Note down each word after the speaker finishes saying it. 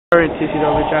We're in T.C.W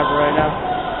traffic right now.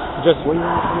 Just what do you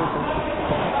want to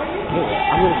do?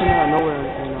 I'm gonna come out of nowhere.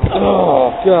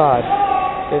 Oh God!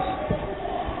 This.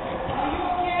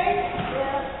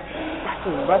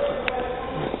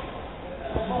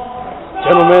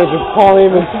 General Manager Paul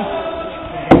Heyman.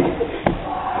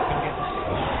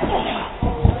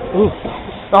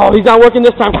 Oh, he's not working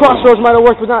this time. Crossroads might have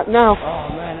worked, but not now.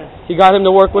 Oh man! He got him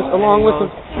to work with, along with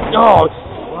him. Oh,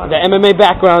 the MMA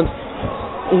background.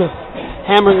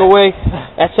 Hammering away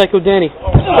at Psycho Danny.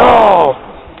 Oh!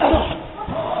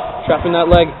 Trapping that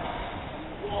leg.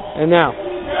 And now,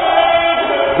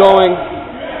 going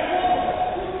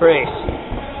for Ace.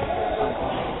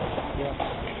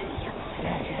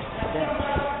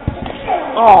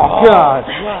 Oh, God!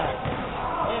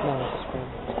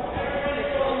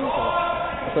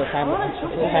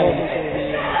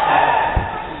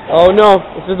 Oh, no.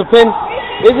 This is a pin.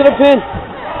 Is it a pin?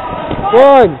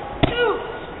 1.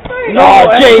 No,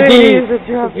 JD is the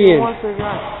champion.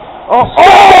 Oh,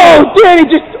 Danny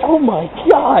just, oh my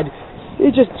God. He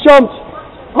just jumped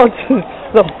onto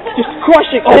the, just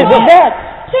crushing. Oh, the mat.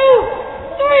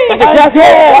 2, 3.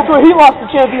 That's where he lost the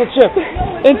championship.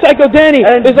 And Psycho Danny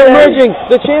is emerging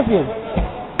the champion.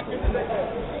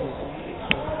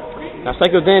 Now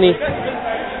Psycho Danny.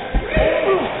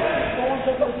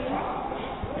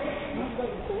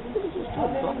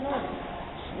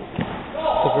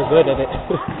 Because we're good at it.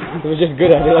 We're just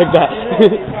good at it like that.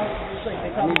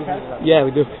 Yeah, we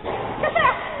do.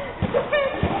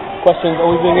 Questions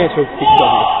always being answered.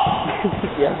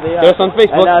 Yes, they are. Get us on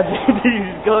Facebook. And now DD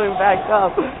is going back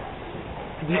up.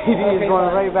 DD is going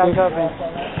right back up, and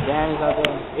Dan is out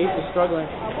there. Ace is struggling.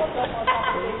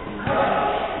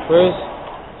 Where is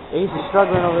Ace is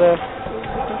struggling over there.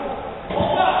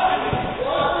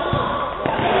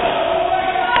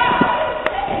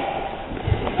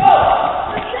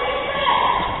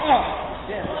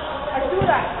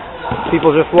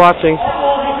 people just watching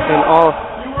and all?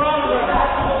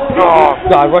 Oh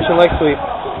God, Russian leg sweep.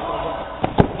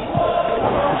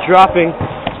 Dropping.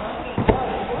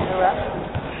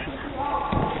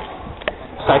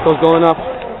 Psycho's going up.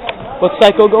 What's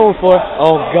Psycho going for?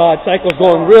 Oh God, Psycho's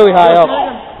going really high up.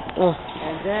 Oh.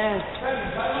 And then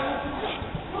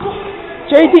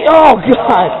JD, oh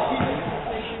God!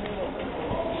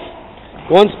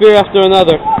 One spear after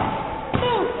another.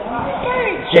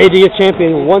 JD a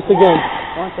champion once again.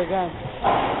 Once again.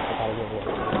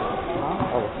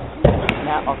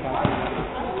 Now, okay.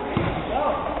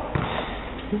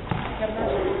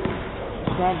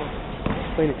 Scramble.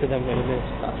 Explain it to them what it is.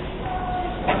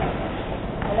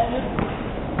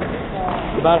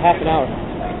 About half an hour.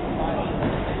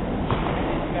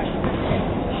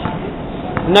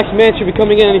 The next man should be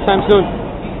coming in anytime soon.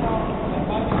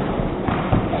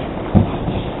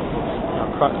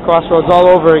 Crossroads all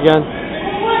over again.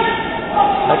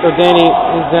 Psycho Danny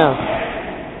is down.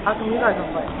 How come you guys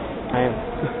don't fight? I am.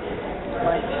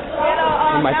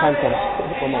 When my time comes.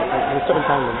 When a certain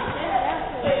time limit.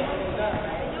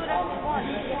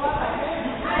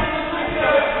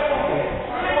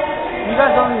 You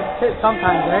guys only sit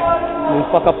sometimes, right? We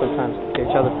fuck up sometimes. Get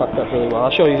each other fucked up really well.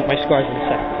 I'll show you my scars in a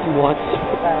sec. If you want.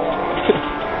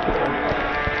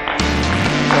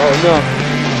 Oh no.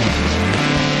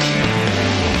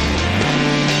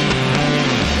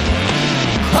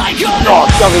 Oh,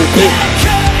 shoving his feet.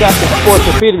 Captain Sports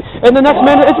defeated. And the next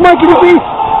man, it's Mikey the Beast!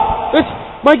 It's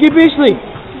Mikey Beastly!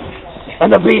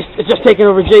 And the Beast is just taking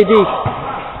over JD.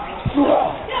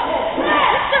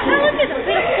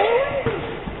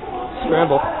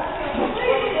 Scramble.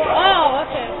 Oh,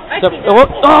 okay.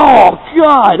 Oh,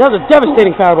 God! That was a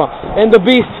devastating powerbomb. And the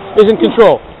Beast is in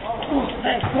control.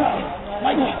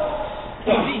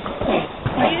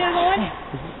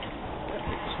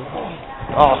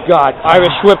 Oh, God.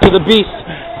 Irish whip to the Beast.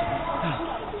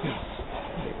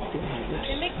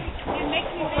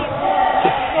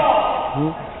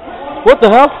 What the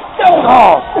hell?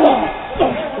 Oh!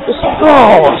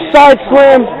 Oh! Side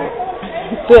slam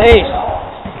to Ace.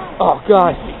 Oh,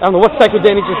 God. I don't know what Psycho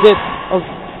Danny just did. Oh.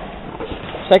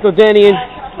 Psycho Danny and...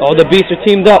 Oh, the Beasts are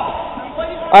teamed up.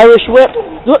 Irish whip.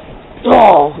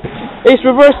 Oh! Ace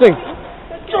reversing.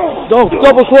 Oh,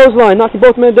 double clothesline. Knocking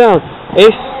both men down.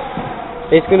 Ace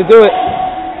gonna do it.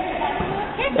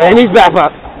 And he's back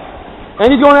up.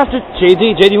 And he's going after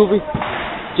JD.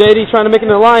 JD trying to make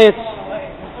an alliance.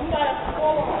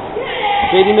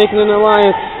 JD making an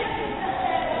alliance.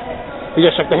 He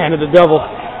just shook the hand of the devil.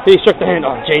 He shook the hand.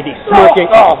 Oh, JD smirking.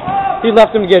 Oh, he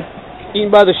left him to get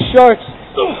eaten by the sharks.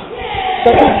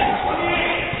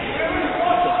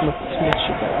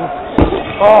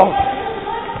 Oh.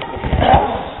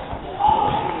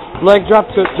 Leg drop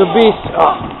to the Beast.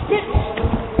 Oh.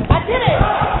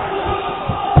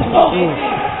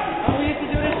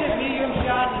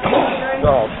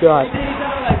 Oh, God.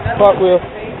 Cartwheel.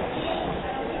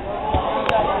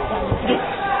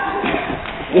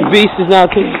 The Beast is now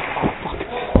taking...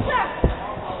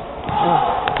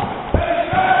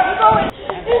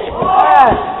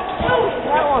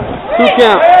 Two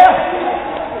count.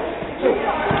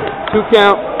 Two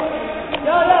count.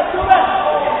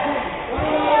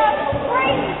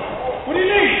 What do you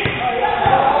need?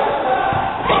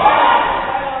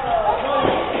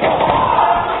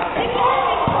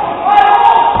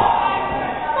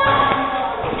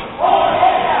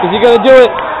 Is he gonna do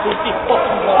it?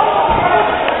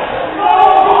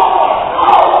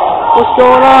 What's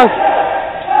going on?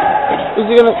 Is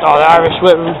he gonna... Oh, the Irish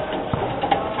whip him.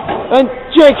 And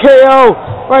JKO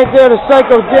right there to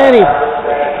Psycho Danny.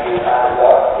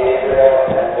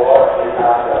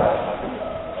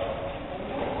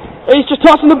 Ace just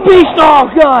tossing the Beast. Oh,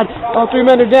 God. All three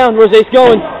men are down. Where's Ace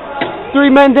going? 3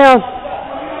 men down.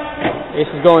 Ace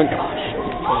is going.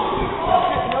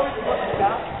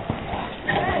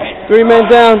 3 men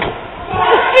down.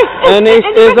 And Ace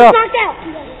is up.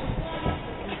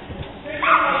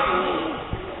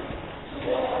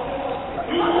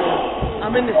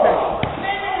 I'm in this match.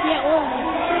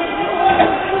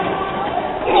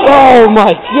 Oh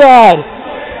my God!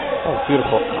 Oh,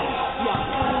 beautiful.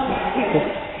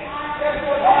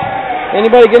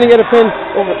 Anybody gonna get a pin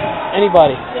over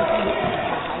anybody?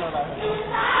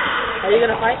 Are you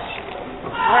gonna fight?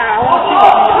 Alright, I want to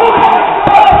see.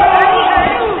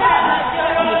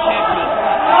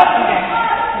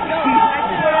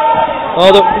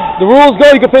 Oh, the rules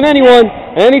go. You can pin anyone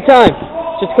at any time.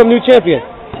 Just become new champion.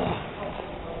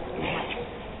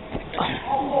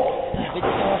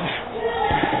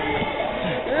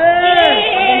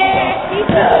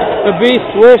 The Beast,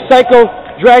 where's Psycho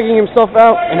dragging himself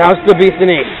out, and now it's the Beast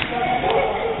and Ace.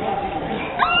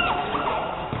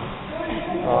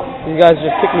 Oh, these guys are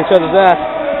just kicking each other's ass.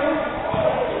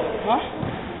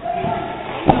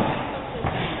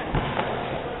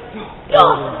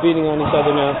 They're beating on each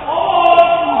other now.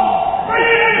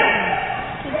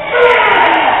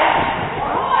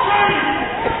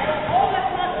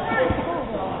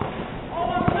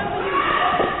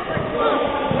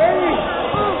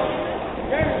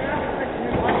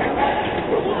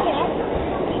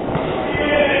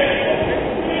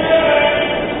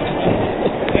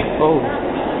 Oh.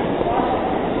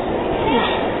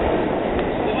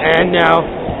 And now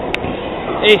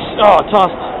Ace,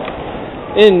 tossed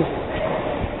in.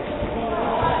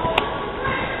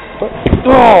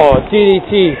 Oh,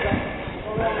 DDT.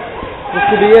 This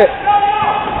could be it.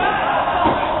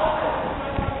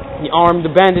 The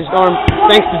bandaged arm,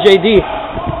 thanks to JD.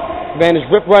 The bandage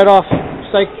ripped right off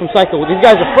from Psycho. These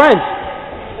guys are friends.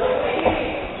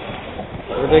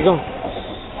 Where'd they go?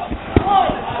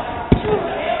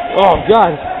 Oh,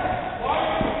 God.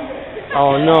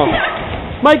 Oh, no.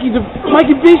 Mikey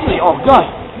Beastly. Oh, God.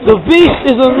 The Beast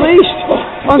is unleashed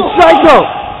on Psycho.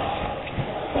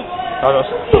 Oh, no.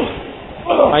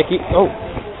 Mikey. Oh.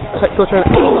 Psycho trying to...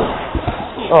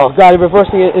 Oh, God. He's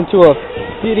reversing it into a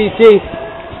DDT.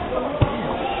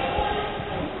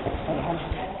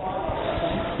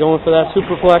 Going for that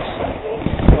superflex.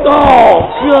 Oh,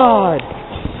 God.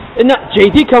 And now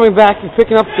JD coming back and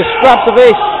picking up the scraps of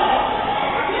Ace.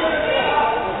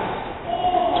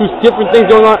 Two different things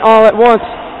going on all at once.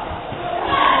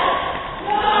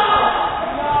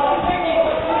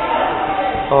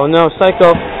 Oh no,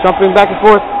 Psycho jumping back and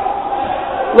forth.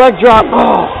 Leg drop.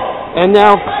 Oh, and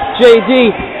now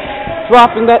JD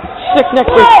dropping that sick neck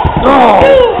break. Oh,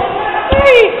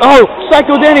 oh,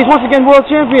 Psycho Danny's once again world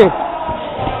champion.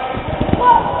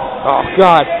 Oh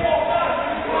God,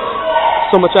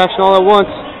 so much action all at once.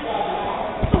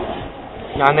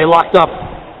 Yeah, and they locked up.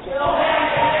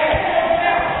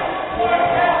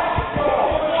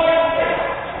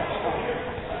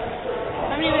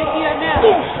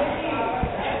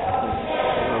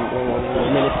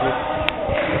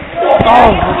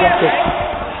 Oh,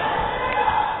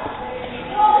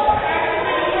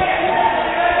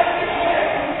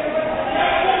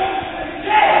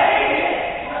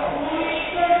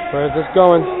 where is this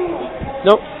going?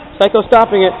 Nope. Psycho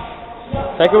stopping it.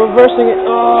 Psycho reversing it.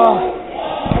 Oh.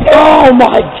 Oh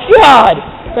my God!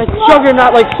 That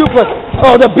juggernaut like suplex.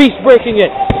 Oh, the Beast breaking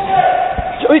it.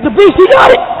 The Beast, he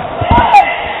got it!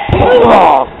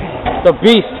 Oh, the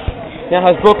Beast now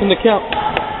has broken the count.